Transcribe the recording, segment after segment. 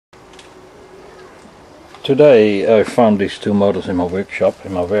Today I found these two motors in my workshop,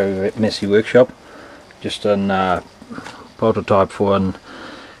 in my very messy workshop. Just a prototype for a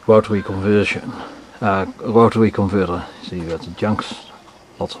rotary conversion, rotary converter. See, you got the junks,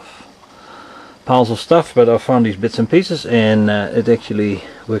 lots of piles of stuff, but I found these bits and pieces, and it actually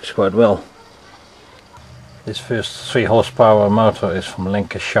works quite well. This first 3 horsepower motor is from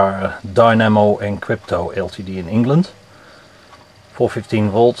Lancashire Dynamo and Crypto Ltd in England. 415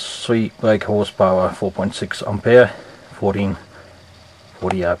 volts, 3 brake horsepower, 4.6 ampere, 40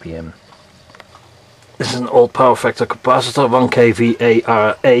 rpm. This is an old power factor capacitor, 1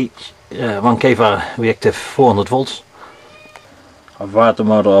 kVAr 1 kVAr reactive 400 volts. I've wired the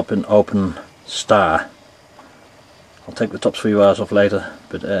motor up in open star. I'll take the top 3 wires off later,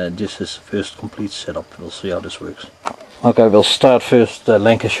 but this is the first complete setup. We'll see how this works. Okay, we'll start first the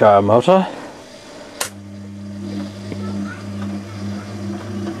Lancashire motor.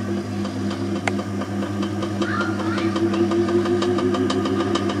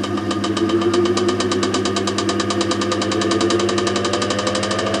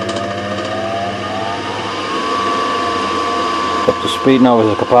 Up to speed now with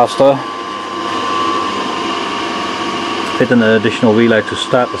the capacitor. Fit an additional relay to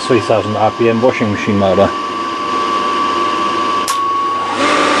start the 3000 rpm washing machine motor.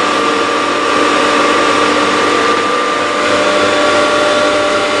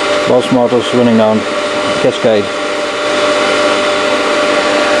 Both motors running down cascade.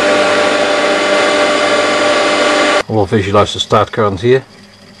 We'll visualize the start current here.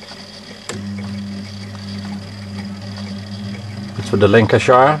 It's for the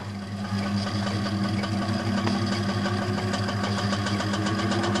Lancashire.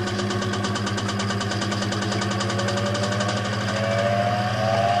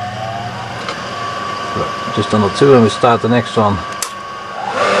 Just under 2, and we start the next one.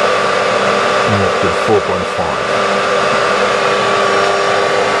 And up to 4.5.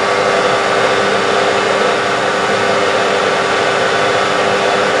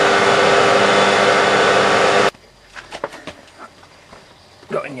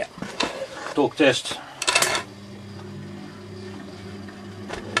 Going, yeah. Torque test.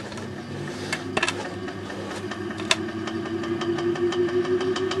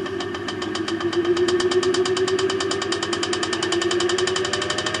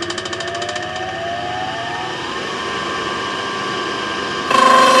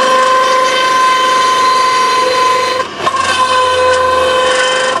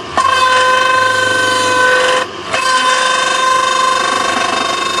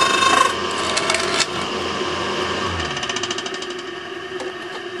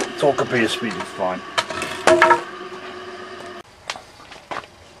 Torque appears to be fine.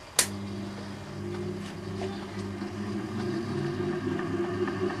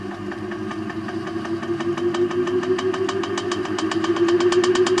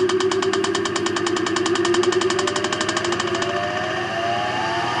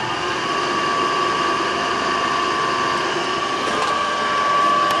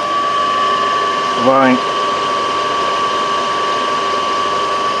 Wiring.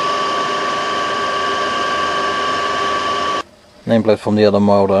 Nameplate from the other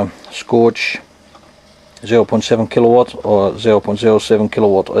motor: Scorch 0.7 kilowatt or 0.07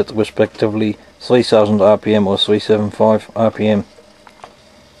 kilowatt at respectively 3000 rpm or 375 rpm.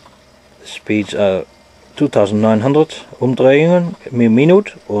 The speeds are 2900 umdrehingen per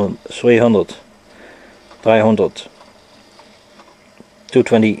minuut or 300, 300,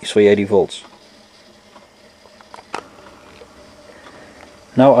 220, 380 volts.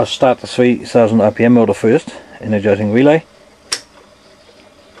 Now I'll start the 3000 rpm motor first, energizing relay.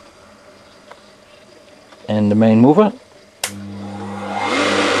 And the main mover.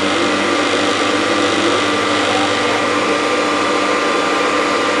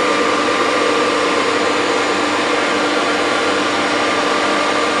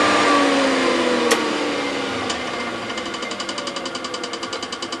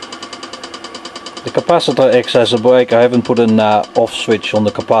 The capacitor acts as a brake. I haven't put an off switch on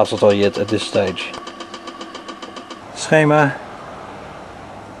the capacitor yet at this stage. Schema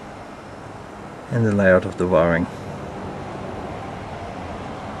and the layout of the wiring.